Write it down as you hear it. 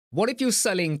What if you're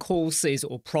selling courses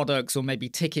or products or maybe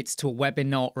tickets to a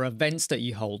webinar or events that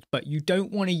you hold, but you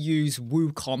don't want to use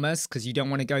WooCommerce because you don't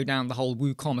want to go down the whole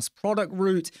WooCommerce product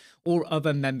route or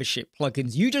other membership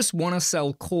plugins. You just want to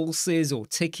sell courses or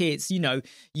tickets.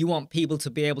 You want people to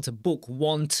be able to book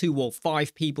 1, 2, or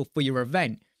 5 people for your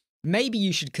event. Maybe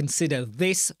you should consider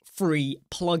this free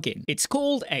plugin. It's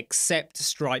called Accept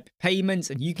Stripe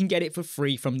Payments, and you can get it for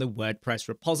free from the WordPress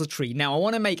repository. Now, I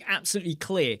want to make absolutely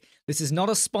clear, this is not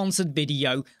a sponsored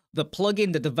video. The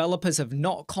plugin, the developers have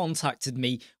not contacted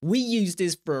me. We used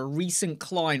this for a recent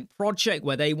client project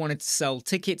where they wanted to sell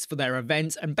tickets for their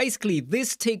events, and basically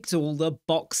this ticked all the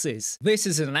boxes. This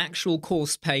is an actual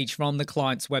course page from the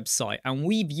client's website, and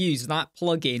we've used that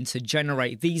plugin to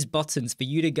generate these buttons for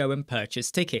you to go and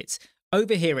purchase tickets.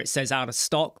 Over here it says out of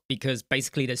stock because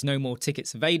basically there's no more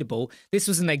tickets available. This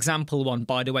was an example one,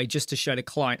 by the way, just to show the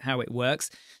client how it works.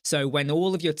 So when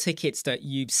all of your tickets that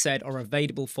you've said are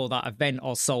available for that event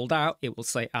are sold out, it will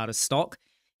say out of stock.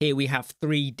 Here we have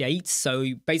 3 dates. So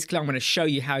basically I'm going to show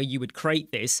you how you would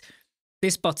create this.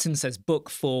 This button says book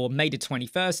for May the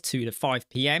 21st to the 5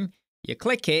 p.m. You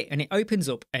click it and it opens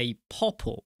up a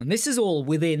pop-up. And this is all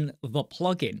within the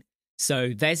plugin.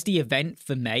 So there's the event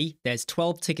for May. There's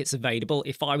 12 tickets available.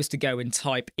 If I was to go and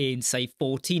type in, say,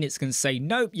 14, it's going to say,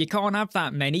 nope, you can't have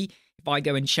that many. If I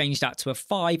go and change that to a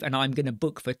 5 and I'm going to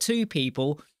book for 2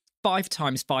 people, 5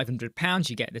 times £500,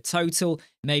 you get the total.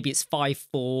 Maybe it's 5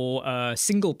 for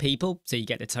single people, so you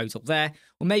get the total there.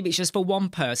 Or maybe it's just for 1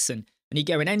 person. And you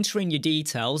go and enter in your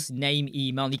details, name,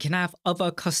 email, and you can have other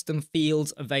custom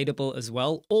fields available as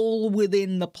well, all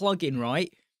within the plugin,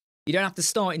 right? You don't have to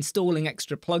start installing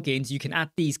extra plugins. You can add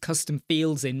these custom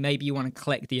fields in. Maybe you want to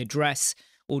collect the address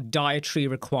or dietary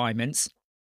requirements.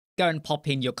 Go and pop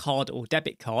in your card or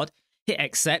debit card, hit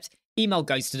accept, email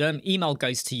goes to them, email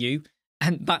goes to you,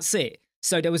 and that's it.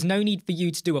 So there was no need for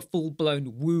you to do a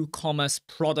full-blown WooCommerce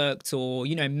product or,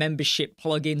 membership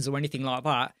plugins or anything like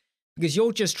that, because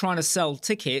you're just trying to sell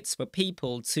tickets for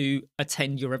people to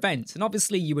attend your events. And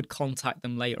obviously you would contact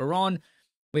them later on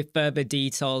with further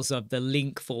details of the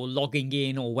link for logging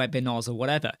in or webinars or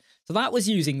whatever. So that was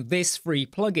using this free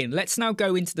plugin. Let's now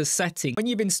go into the settings. When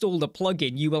you've installed a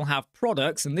plugin, you will have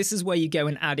products, and this is where you go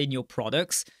and add in your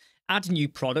products, add new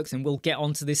products, and we'll get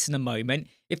onto this in a moment.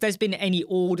 If there's been any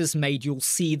orders made, you'll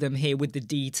see them here with the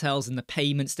details and the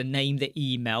payments, the name, the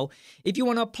email. If you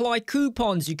want to apply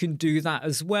coupons, you can do that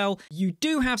as well. You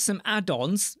do have some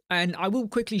add-ons, and I will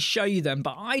quickly show you them,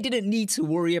 but I didn't need to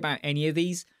worry about any of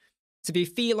these. So if you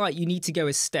feel like you need to go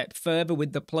a step further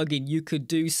with the plugin, you could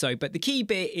do so. But the key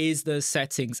bit is the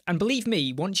settings. And believe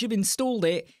me, once you've installed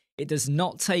it, it does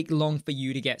not take long for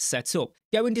you to get set up.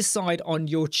 Go and decide on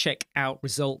your checkout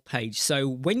result page. So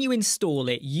when you install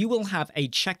it, you will have a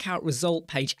checkout result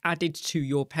page added to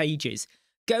your pages.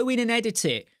 Go in and edit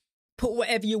it. Put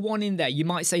whatever you want in there. You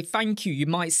might say thank you. You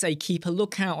might say keep a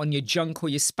lookout on your junk or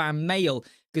your spam mail,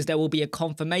 because there will be a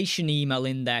confirmation email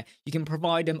in there. You can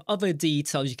provide them other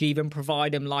details. You can even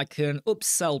provide them like an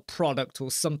upsell product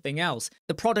or something else.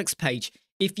 The products page,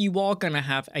 if you are going to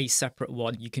have a separate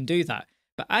one, you can do that.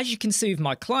 But as you can see with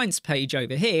my clients page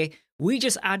over here, we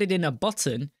just added in a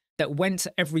button that went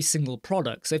to every single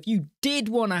product. So if you did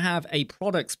want to have a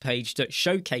products page that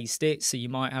showcased it, so you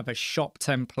might have a shop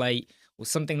template or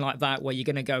something like that where you're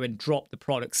going to go and drop the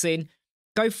products in,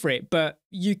 go for it. But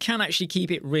you can actually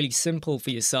keep it really simple for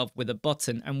yourself with a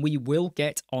button, and we will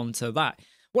get onto that.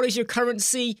 What is your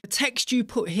currency? The text you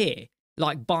put here,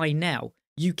 like buy now,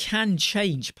 you can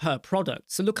change per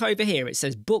product. So look over here, it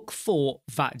says book for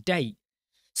that date.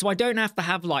 So I don't have to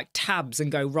have like tabs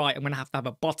and go, right, I'm going to have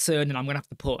a button and I'm going to have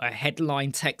to put a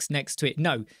headline text next to it.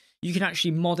 No, you can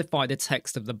actually modify the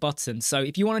text of the button. So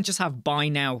if you want to just have buy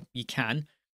now, you can.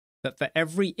 But for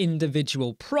every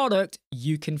individual product,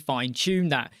 you can fine-tune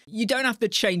that. You don't have to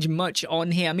change much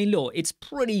on here. I mean, look, it's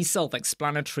pretty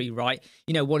self-explanatory, right?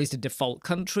 What is the default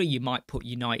country? You might put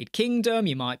United Kingdom,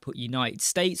 you might put United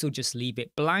States, or just leave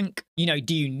it blank.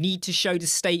 Do you need to show the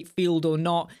state field or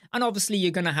not? And obviously,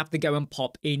 you're going to have to go and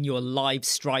pop in your live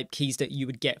Stripe keys that you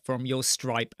would get from your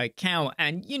Stripe account.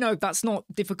 And, that's not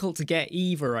difficult to get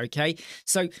either, okay?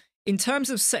 So in terms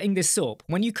of setting this up,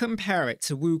 when you compare it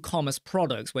to WooCommerce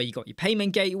products where you got your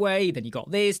payment gateway, then you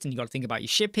got this, then you got to think about your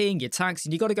shipping, your tax,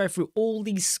 and you got to go through all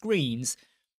these screens,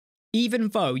 even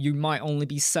though you might only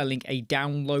be selling a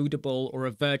downloadable or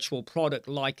a virtual product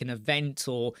like an event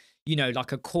or,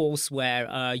 like a course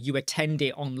where you attend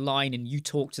it online and you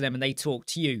talk to them and they talk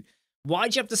to you.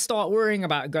 Why'd you have to start worrying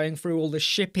about going through all the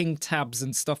shipping tabs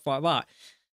and stuff like that?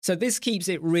 So this keeps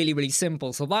it really, really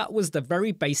simple. So that was the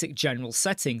very basic general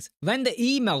settings. Then the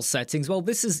email settings, well,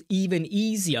 this is even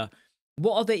easier.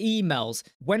 What are the emails?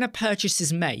 When a purchase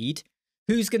is made,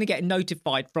 who's going to get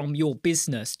notified from your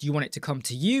business? Do you want it to come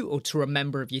to you or to a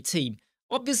member of your team?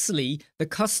 Obviously, the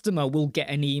customer will get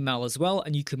an email as well,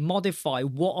 and you can modify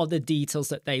what are the details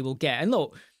that they will get. And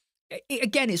look,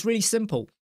 again, it's really simple.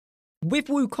 With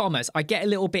WooCommerce, I get a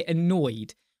little bit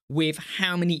annoyed with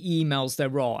how many emails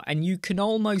there are, and you can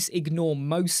almost ignore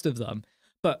most of them.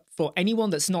 But for anyone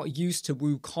that's not used to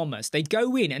WooCommerce, they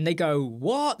go in and they go,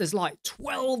 what? There's like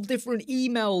 12 different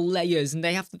email layers, and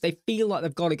they feel like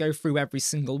they've got to go through every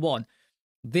single one.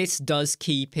 This does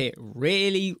keep it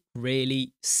really,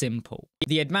 really simple.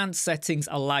 The advanced settings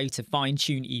allow you to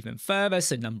fine-tune even further,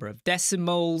 so number of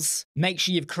decimals. Make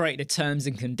sure you've created a terms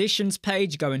and conditions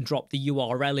page. Go and drop the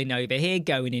URL in over here,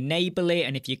 go and enable it.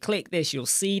 And if you click this, you'll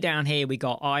see down here, we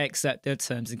got I accept the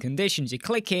terms and conditions. You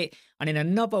click it, and in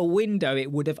another window,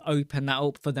 it would have opened that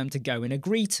up for them to go and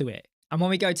agree to it. And when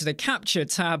we go to the capture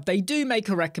tab, they do make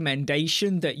a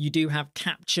recommendation that you do have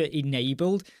capture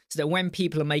enabled so that when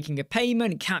people are making a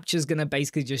payment, capture is going to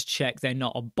basically just check they're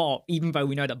not a bot, even though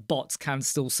we know that bots can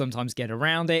still sometimes get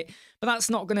around it. But that's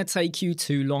not going to take you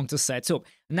too long to set up.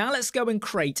 Now let's go and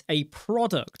create a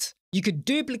product. You could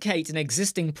duplicate an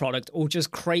existing product or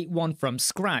just create one from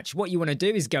scratch. What you want to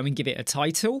do is go and give it a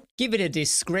title, give it a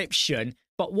description.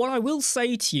 But what I will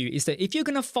say to you is that if you're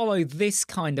going to follow this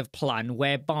kind of plan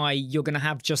whereby you're going to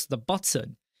have just the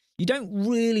button, you don't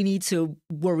really need to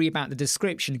worry about the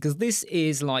description because this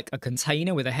is like a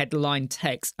container with a headline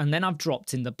text and then I've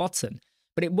dropped in the button.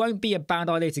 But it won't be a bad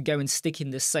idea to go and stick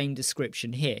in the same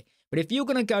description here. But if you're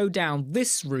going to go down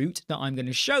this route that I'm going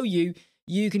to show you,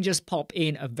 you can just pop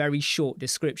in a very short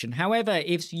description. However,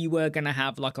 if you were going to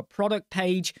have like a product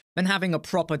page, then having a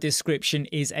proper description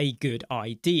is a good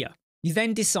idea. You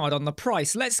then decide on the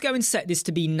price. Let's go and set this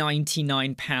to be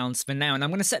 £99 for now. And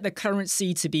I'm going to set the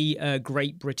currency to be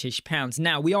Great British Pounds.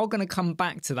 Now, we are going to come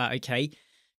back to that, okay?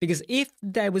 Because if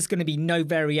there was going to be no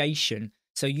variation,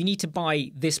 so you need to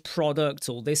buy this product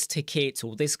or this ticket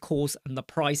or this course and the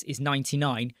price is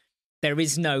 99, there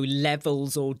is no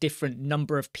levels or different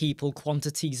number of people,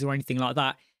 quantities or anything like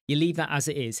that. You leave that as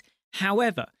it is.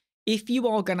 However, if you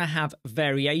are going to have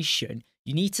variation,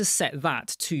 you need to set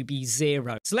that to be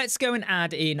 0. So let's go and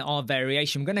add in our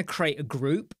variation. I'm going to create a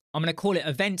group. I'm going to call it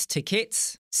event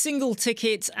tickets, single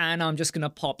ticket, and I'm just going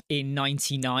to pop in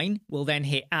 99. We'll then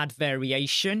hit add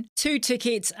variation, 2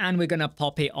 tickets, and we're going to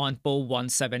pop it on for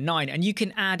 179. And you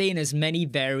can add in as many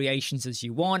variations as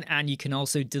you want, and you can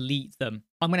also delete them.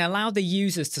 I'm going to allow the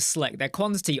users to select their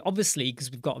quantity, obviously,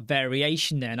 because we've got a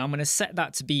variation there, and I'm going to set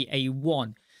that to be a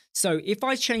 1. So if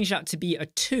I change that to be a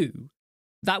 2,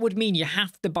 that would mean you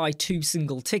have to buy 2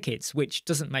 single tickets, which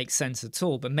doesn't make sense at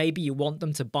all, but maybe you want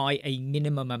them to buy a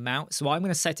minimum amount. So I'm going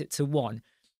to set it to 1.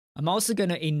 I'm also going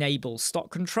to enable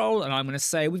stock control, and I'm going to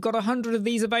say we've got 100 of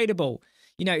these available.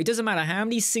 You know, it doesn't matter how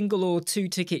many single or 2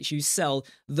 tickets you sell,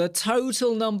 the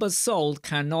total number sold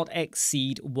cannot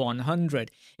exceed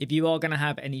 100. If you are going to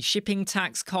have any shipping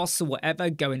tax costs or whatever,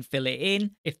 go and fill it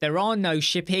in. If there are no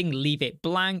shipping, leave it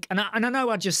blank. And I know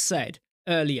I just said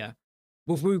earlier,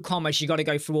 with WooCommerce, you got to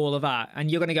go through all of that. And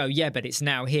you're going to go, yeah, but it's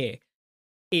now here.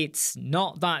 It's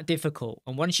not that difficult.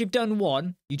 And once you've done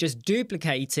one, you just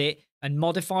duplicate it and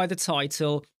modify the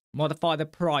title, modify the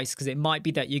price, because it might be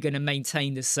that you're going to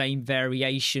maintain the same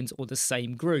variations or the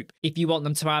same group. If you want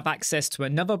them to have access to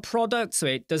another product, so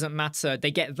it doesn't matter,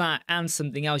 they get that and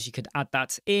something else, you could add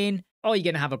that in. Or you're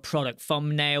going to have a product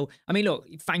thumbnail. I mean, look,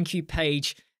 thank you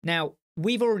page. Now,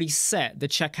 we've already set the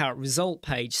checkout result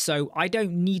page, so I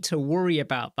don't need to worry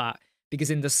about that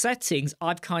because in the settings,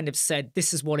 I've kind of said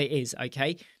this is what it is,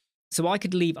 okay? So I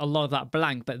could leave a lot of that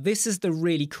blank, but this is the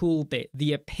really cool bit,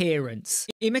 the appearance.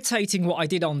 Imitating what I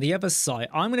did on the other side,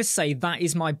 I'm going to say that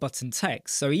is my button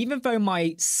text. So even though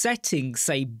my settings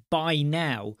say buy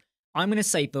now, I'm going to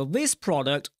say for this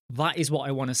product, that is what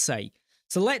I want to say.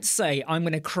 So let's say I'm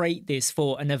going to create this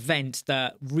for an event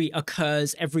that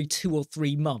reoccurs every 2 or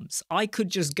 3 months. I could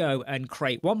just go and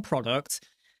create one product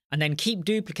and then keep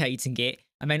duplicating it.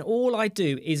 And then all I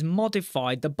do is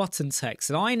modify the button text.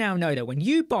 And I now know that when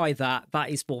you buy that,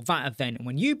 that is for that event. And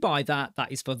when you buy that,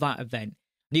 that is for that event.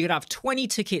 And you could have 20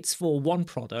 tickets for one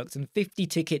product and 50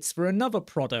 tickets for another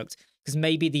product because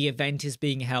maybe the event is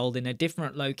being held in a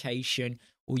different location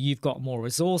or you've got more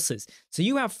resources. So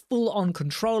you have full-on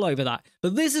control over that.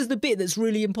 But this is the bit that's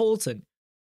really important.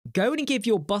 Go and give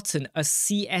your button a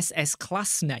CSS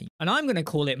class name. And I'm going to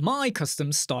call it my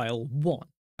custom style 1.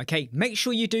 Okay, make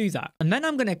sure you do that. And then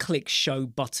I'm going to click show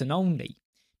button only.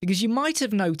 Because you might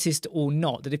have noticed or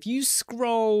not that if you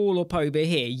scroll up over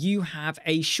here, you have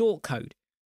a shortcode.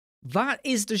 That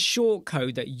is the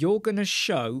shortcode that you're going to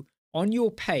show on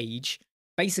your page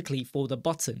basically for the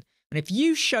button. And if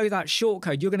you show that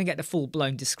shortcode, you're going to get the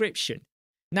full-blown description.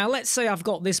 Now, let's say I've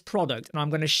got this product and I'm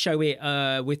going to show it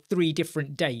with 3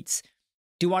 different dates.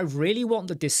 Do I really want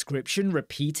the description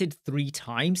repeated 3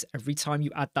 times every time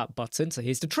you add that button? So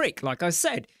here's the trick. Like I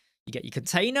said, you get your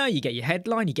container, you get your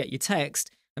headline, you get your text,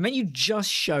 and then you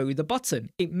just show the button.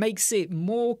 It makes it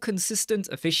more consistent,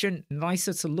 efficient,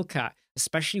 nicer to look at,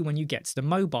 especially when you get to the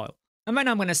mobile. And then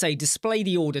I'm going to say display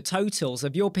the order totals.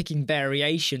 If you're picking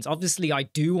variations, obviously I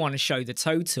do want to show the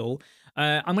total.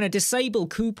 I'm going to disable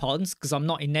coupons because I'm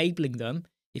not enabling them.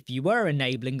 If you were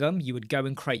enabling them, you would go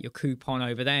and create your coupon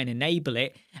over there and enable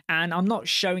it. And I'm not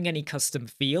showing any custom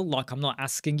field, like I'm not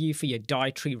asking you for your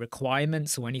dietary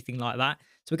requirements or anything like that.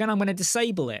 So again, I'm going to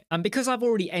disable it. And because I've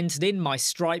already entered in my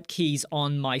Stripe keys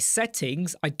on my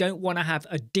settings, I don't want to have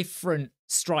a different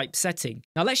Stripe setting.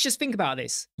 Now let's just think about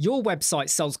this. Your website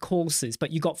sells courses,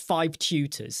 but you got 5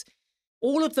 tutors.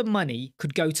 All of the money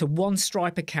could go to one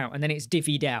Stripe account and then it's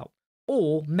divvied out.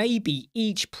 Or maybe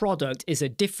each product is a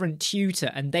different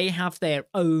tutor and they have their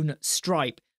own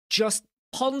Stripe. Just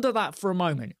ponder that for a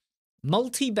moment.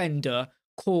 Multi-vendor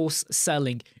course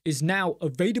selling is now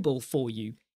available for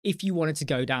you if you wanted to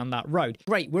go down that road.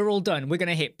 Great, we're all done. We're going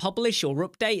to hit publish or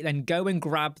update, then go and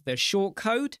grab the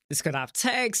shortcode. It's going to have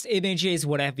text, images,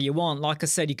 whatever you want. Like I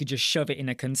said, you could just shove it in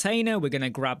a container. We're going to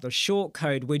grab the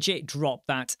shortcode widget, drop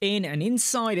that in, and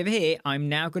inside of here, I'm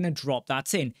now going to drop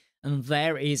that in. And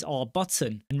there is our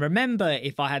button. And remember,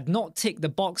 if I had not ticked the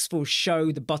box for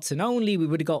show the button only, we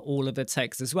would have got all of the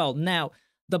text as well. Now,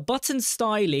 the button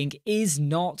styling is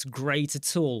not great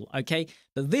at all, okay?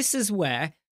 But this is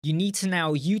where you need to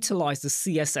now utilize the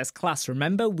CSS class.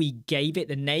 Remember, we gave it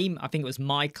the name. I think it was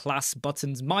my class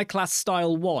buttons, my class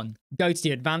style 1. Go to the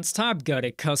advanced tab, go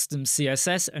to custom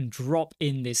CSS and drop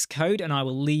in this code. And I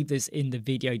will leave this in the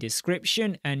video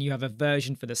description. And you have a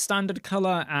version for the standard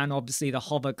color and obviously the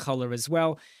hover color as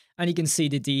well. And you can see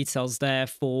the details there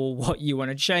for what you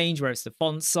want to change, where it's the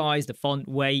font size, the font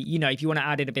weight. You know, if you want to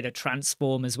add in a bit of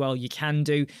transform as well, you can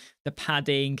do. The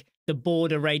padding, the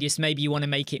border radius, maybe you want to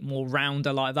make it more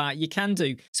rounder like that, you can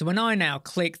do. So when I now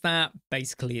click that,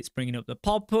 basically it's bringing up the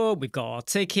pop-up. We've got our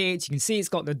tickets. You can see it's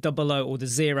got the 00 or the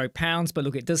 £0, but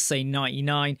look, it does say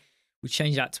 99. We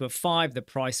change that to a 5, the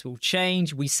price will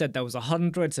change. We said there was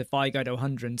 100, so if I go to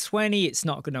 120, it's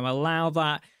not going to allow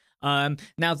that.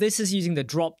 Now this is using the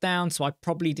drop down, so I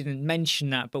probably didn't mention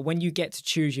that, but when you get to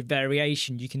choose your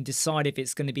variation, you can decide if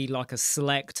it's going to be like a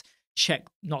select, check,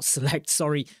 not select,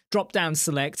 sorry, drop down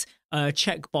select,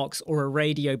 checkbox or a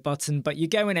radio button, but you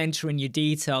go and enter in your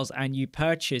details and you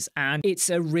purchase, and it's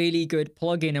a really good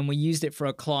plugin, and we used it for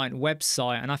a client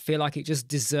website, and I feel like it just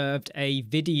deserved a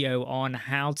video on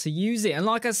how to use it. And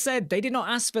like I said, they did not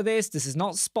ask for this. This is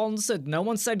not sponsored. No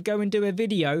one said go and do a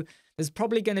video. There's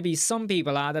probably going to be some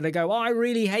people out there that go, oh, I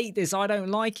really hate this, I don't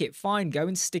like it. Fine, go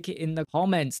and stick it in the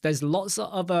comments. There's lots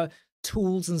of other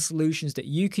tools and solutions that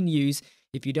you can use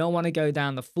if you don't want to go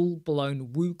down the full-blown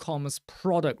WooCommerce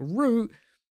product route.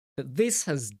 But this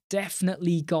has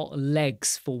definitely got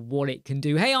legs for what it can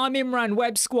do. Hey, I'm Imran,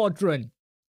 Web Squadron.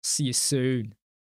 See you soon.